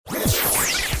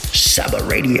Saba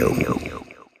Radio.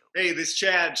 Hey, this is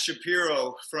Chad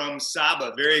Shapiro from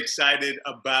Saba. Very excited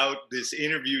about this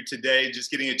interview today. Just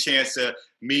getting a chance to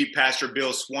meet Pastor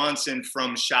Bill Swanson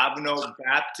from Chavano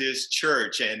Baptist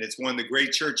Church. And it's one of the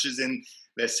great churches in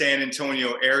the San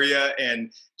Antonio area.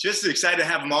 And just excited to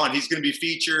have him on. He's going to be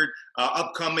featured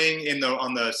upcoming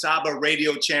on the Saba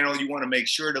radio channel. You want to make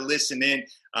sure to listen in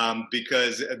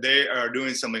because they are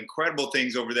doing some incredible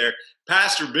things over there.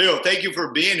 Pastor Bill, thank you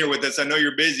for being here with us. I know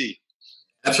you're busy.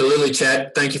 Absolutely,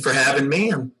 Chad. Thank you for having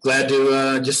me. I'm glad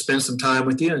to just spend some time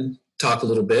with you and talk a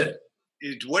little bit.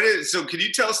 So can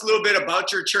you tell us a little bit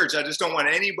about your church? I just don't want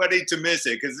anybody to miss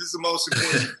it because this is the most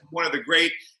important, one of the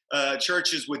great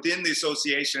churches within the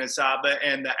association at Saba,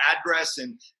 and the address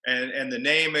and the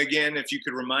name again, if you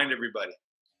could remind everybody.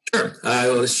 Sure.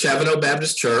 It's Chavano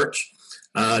Baptist Church.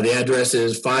 The address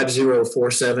is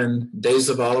 5047 De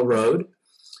Zavala Road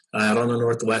out on the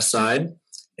northwest side.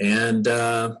 And,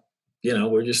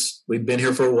 we've been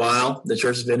here for a while. The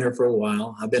church has been here for a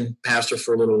while. I've been pastor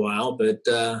for a little while, but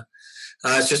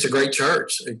it's just a great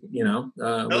church.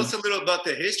 Tell us a little about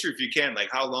the history, if you can, like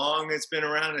how long it's been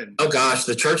around. Oh gosh,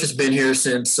 the church has been here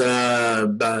since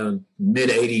mid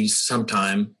 '80s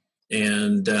sometime,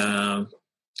 and I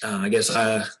guess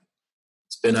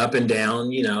it's been up and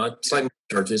down. It's like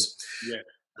churches. Yeah.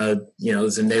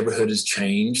 The neighborhood has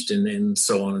changed, and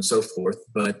so on and so forth.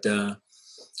 But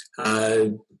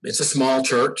it's a small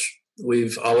church.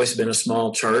 We've always been a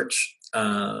small church.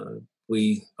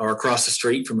 We are across the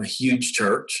street from a huge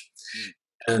church.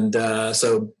 And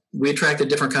so we attract a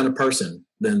different kind of person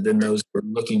than those who are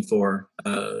looking for,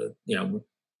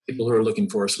 people who are looking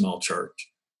for a small church.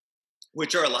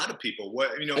 Which are a lot of people.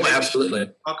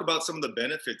 Absolutely. Talk about some of the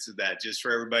benefits of that, just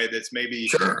for everybody that's maybe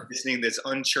listening, that's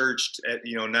unchurched,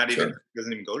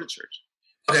 doesn't even go to church.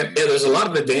 Okay, yeah, there's a lot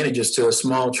of advantages to a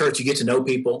small church. You get to know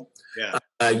people. Yeah.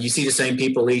 You see the same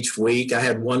people each week. I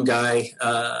had one guy,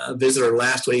 a visitor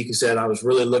last week, who said, I was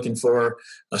really looking for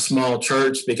a small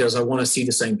church because I want to see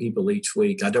the same people each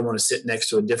week. I don't want to sit next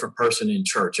to a different person in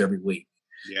church every week.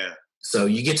 Yeah. So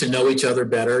you get to know each other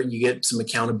better. You get some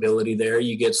accountability there.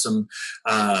 You get some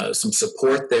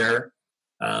support there,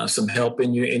 some help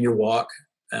in your walk.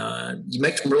 You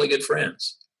make some really good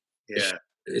friends. Yeah.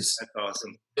 That's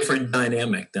awesome. Different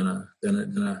dynamic than a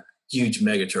huge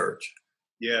mega church.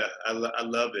 Yeah, I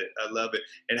love it. I love it.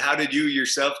 And how did you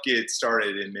yourself get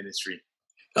started in ministry?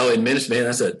 Oh, in ministry, man,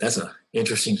 that's a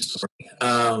interesting story.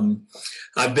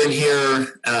 I've been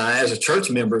here as a church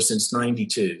member since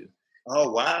 '92. Oh,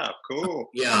 wow,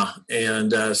 cool. Yeah,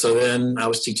 and so then I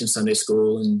was teaching Sunday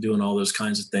school and doing all those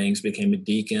kinds of things. Became a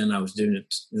deacon. I was doing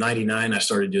it. '99. I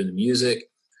started doing the music.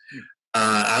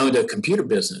 I owned a computer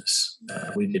business.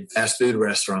 We did fast food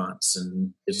restaurants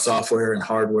and did software and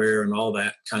hardware and all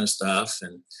that kind of stuff.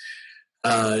 And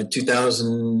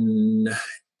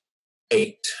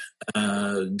 2008,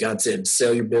 God said,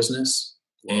 sell your business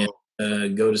and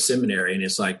go to seminary. And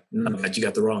it's like, no, God, you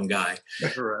got the wrong guy.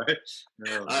 Right.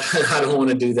 No. I don't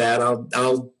want to do that. I'll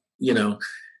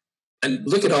and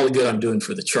look at all the good I'm doing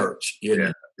for the church.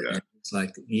 Yeah. It's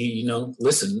like,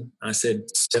 listen, I said,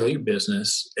 sell your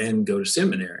business and go to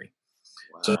seminary.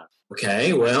 Wow. So,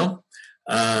 okay, well,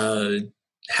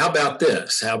 how about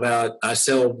this? How about I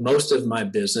sell most of my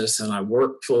business and I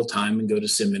work full time and go to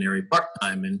seminary part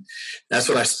time? And that's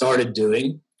what I started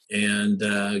doing. And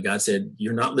God said,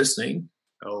 you're not listening.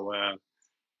 Oh, wow.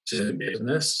 To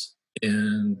business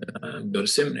and go to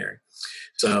seminary.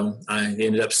 So I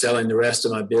ended up selling the rest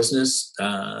of my business,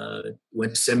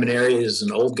 went to seminary as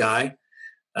an old guy.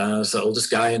 Was the oldest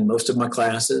guy in most of my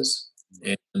classes,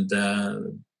 and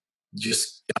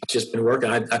just been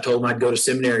working. I told him I'd go to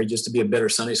seminary just to be a better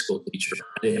Sunday school teacher.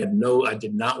 I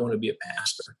did not want to be a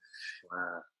pastor.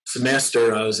 Wow.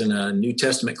 Semester, I was in a New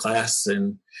Testament class,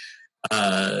 and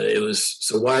it was,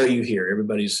 so why are you here?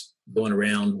 Everybody's going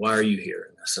around, why are you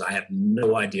here? And I said, I have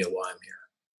no idea why I'm here.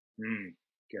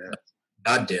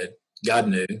 God did. God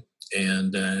knew.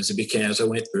 And as I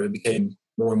went through, it became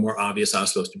more and more obvious I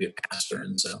was supposed to be a pastor.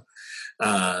 And so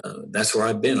that's where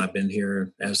I've been. I've been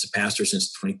here as a pastor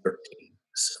since 2013.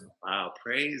 So, wow,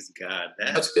 praise God.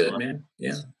 That's good, man.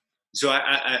 Yeah. So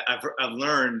I've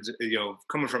learned,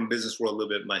 coming from business world a little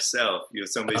bit myself,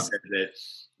 somebody said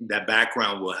that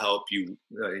background will help you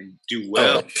do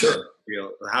well. Oh, sure.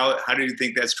 How do you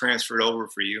think that's transferred over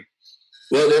for you?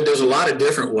 Well, there's a lot of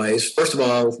different ways. First of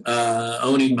all,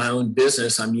 owning my own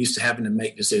business, I'm used to having to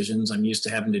make decisions. I'm used to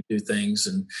having to do things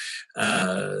and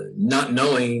not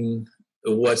knowing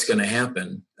what's going to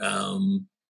happen.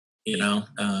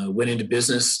 Went into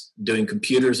business doing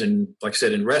computers and, like I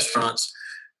said, in restaurants.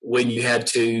 when you had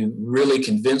to really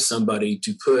convince somebody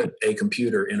to put a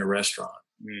computer in a restaurant.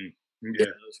 Yeah. It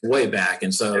was way back.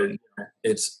 And so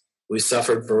we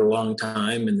suffered for a long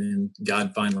time, and then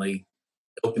God finally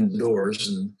opened the doors,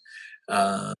 and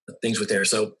things were there.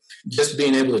 So just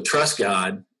being able to trust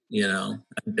God,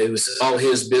 it was all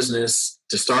his business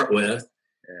to start with.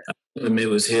 It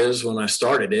was his when I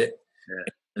started it.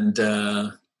 And,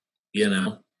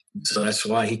 so that's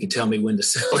why he could tell me when to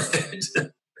sell it.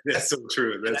 That's so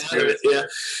true. That's good. Yeah.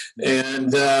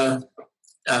 And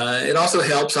it also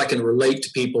helps. I can relate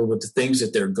to people with the things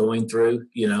that they're going through.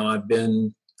 I've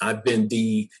been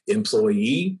the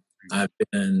employee, I've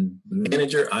been the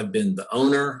manager, I've been the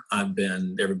owner, I've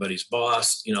been everybody's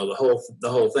boss, the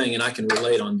whole thing. And I can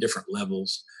relate on different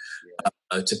levels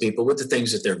to people with the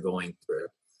things that they're going through.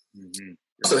 Mm-hmm.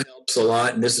 Also helps a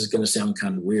lot, and this is going to sound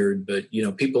kind of weird, but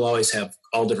people always have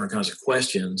all different kinds of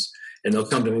questions, and they'll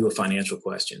come to me with financial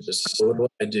questions. So what do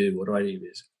I do? What do I do?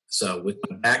 So with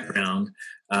my background,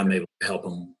 I'm able to help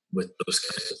them with those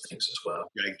kinds of things as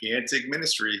well. Gigantic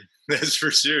ministry, that's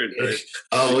for sure.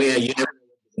 Oh yeah, you never know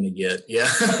what you're going to get. Yeah.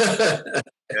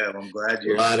 Yeah, I'm glad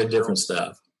you. A lot of different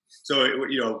stuff. So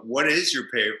what is your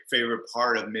favorite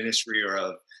part of ministry or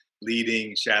of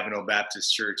leading Chavano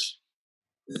Baptist Church?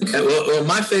 Okay, well,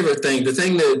 my favorite thing, the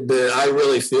thing that I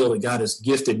really feel that God has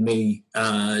gifted me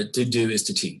to do is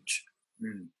to teach.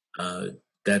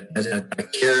 That I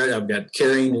care. I've got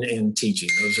caring and teaching.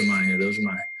 Those are my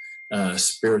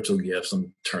spiritual gifts. Let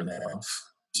me turn that off.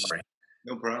 Sorry.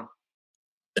 No problem.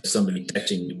 That's somebody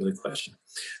texting me with a question.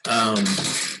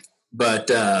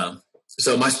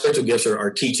 So my spiritual gifts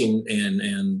are teaching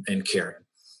and caring,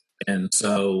 and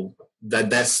so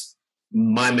that's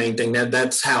my main thing.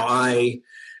 That's how I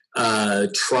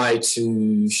try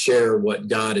to share what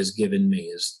God has given me,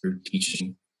 is through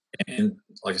teaching and,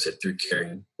 like I said, through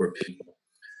caring for people.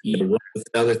 One of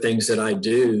the other things that I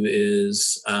do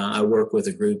is I work with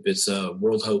a group. It's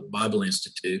World Hope Bible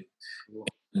Institute,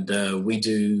 and we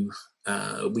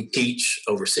teach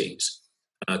overseas,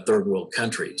 third world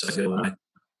countries. I go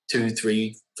 2,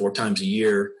 3, 4 times a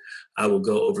year. I will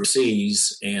go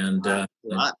overseas and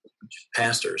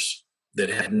pastors that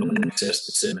had no access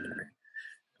to seminary.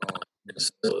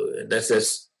 So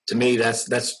that's to me, that's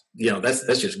just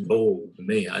gold to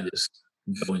me. I just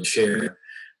go and share.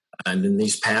 And then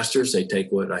these pastors, they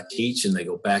take what I teach and they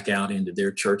go back out into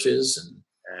their churches. And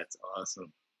that's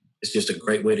awesome. It's just a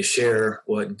great way to share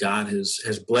what God has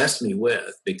blessed me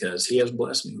with, because he has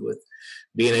blessed me with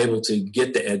being able to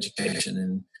get the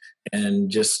education and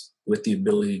just with the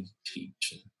ability to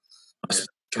teach. My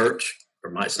church,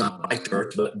 it's not my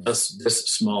church, but this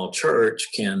small church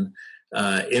can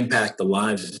impact the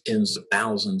lives of tens of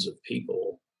thousands of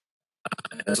people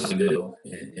as I go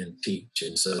and teach.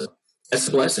 And so that's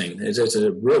a blessing. It's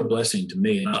a real blessing to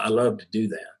me. I love to do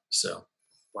that. So,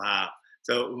 wow.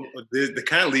 So that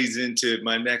kind of leads into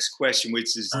my next question,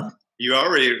 which is you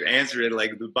already answered it,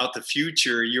 like about the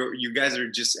future. You guys are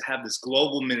just have this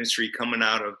global ministry coming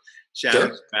out of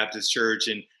Chavano Baptist Church,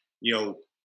 and I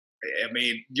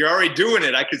mean, you're already doing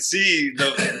it. I could see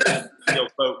but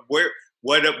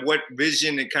what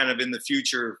vision and kind of in the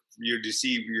future you do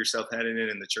see yourself heading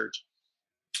in the church?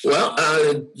 Well,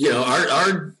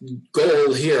 our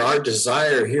goal here, our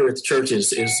desire here at the church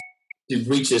is to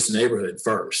reach this neighborhood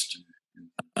first.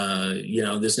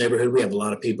 This neighborhood, we have a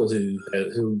lot of people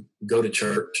who go to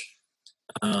church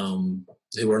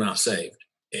who are not saved.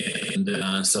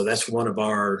 And so that's one of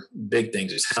our big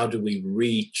things, is how do we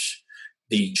reach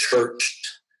the church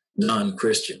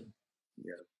non-Christian?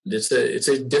 Yeah. It's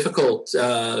a difficult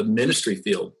ministry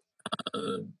field.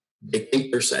 They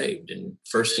think they're saved, and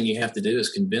first thing you have to do is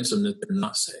convince them that they're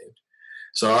not saved.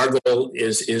 So our goal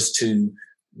is to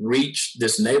reach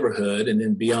this neighborhood, and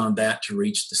then beyond that to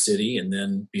reach the city, and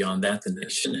then beyond that the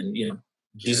nation. And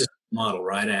Jesus' model,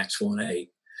 right? Acts 1:8.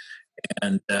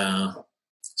 And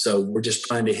so we're just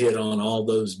trying to hit on all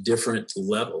those different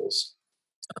levels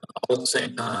all at the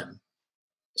same time.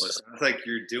 Well, it sounds like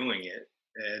you're doing it.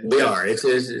 And we are. It's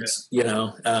one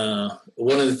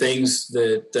of the things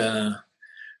that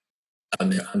I'm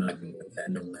not going to do that.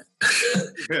 No.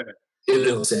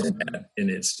 It'll sound bad, and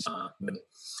it's not. But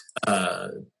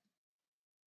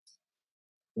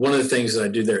one of the things that I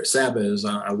do there at Saba is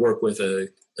I work with the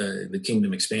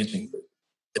Kingdom Expansion Group.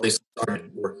 At least I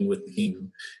started working with the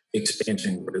Kingdom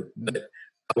Expansion Group, but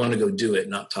I want to go do it,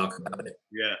 not talk about it.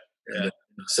 Yeah.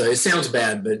 So it sounds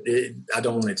bad, but I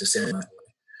don't want it to sound that way.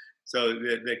 So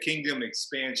the Kingdom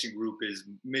Expansion Group is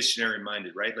missionary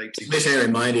minded, right? Like missionary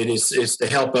minded is to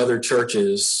help other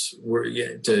churches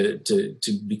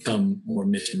to become more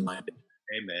mission minded.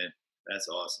 Amen. That's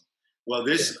awesome. Well,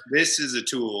 this is a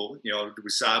tool. You know,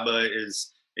 Saba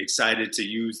is excited to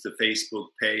use the Facebook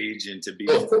page and to be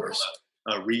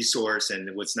a resource. And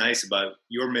what's nice about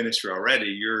your ministry already,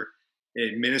 you're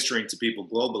ministering to people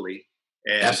globally.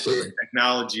 And absolutely.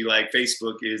 Technology like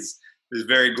Facebook is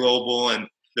very global, and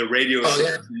the radio,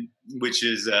 which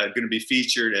is going to be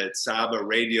featured at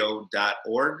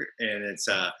sabaradio.org, and it's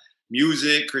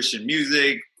music, Christian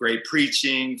music, great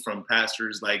preaching from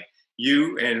pastors like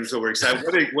you, and so we're excited.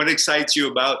 What excites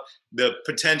you about the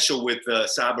potential with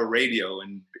Saba Radio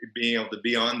and being able to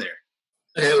be on there?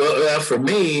 Okay, well, for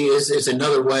me, it's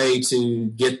another way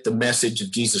to get the message of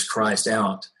Jesus Christ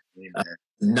out.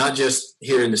 Not just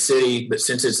here in the city, but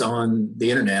since it's on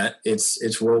the internet,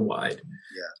 it's worldwide.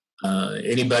 Yeah.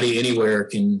 Anybody, anywhere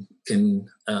can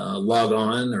log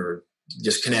on or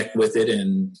just connect with it,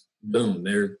 and boom,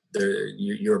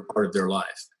 you're a part of their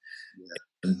life. Yeah.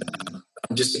 And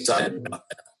I'm just excited about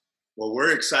that. Well,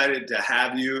 we're excited to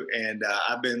have you, and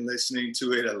I've been listening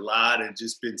to it a lot, and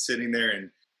just been sitting there and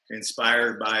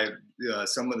inspired by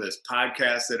some of the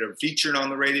podcasts that are featured on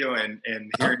the radio, and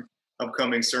hearing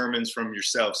upcoming sermons from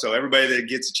yourself. So everybody that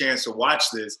gets a chance to watch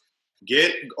this,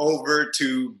 get over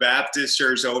to Baptist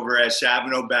Church over at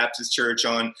Chavano Baptist Church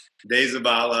on De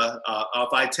Zavala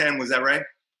off I-10. Was that right?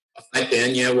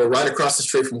 I-10, yeah. We're right across the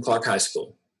street from Clark High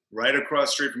School. Right across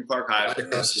the street from Clark High. Right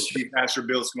across the street. See Pastor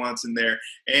Bill Swanson there.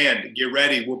 And get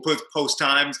ready. We'll put post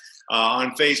times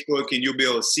on Facebook, and you'll be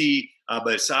able to see.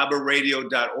 But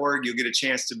sabaradio.org, you'll get a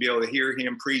chance to be able to hear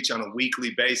him preach on a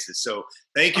weekly basis. So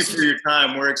thank you for your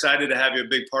time. We're excited to have you a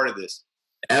big part of this.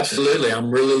 Absolutely.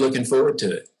 I'm really looking forward to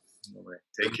it. All right.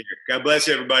 Take care. God bless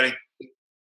you, everybody.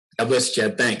 God bless you,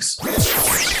 Chad. Thanks.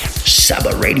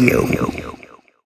 Saba Radio.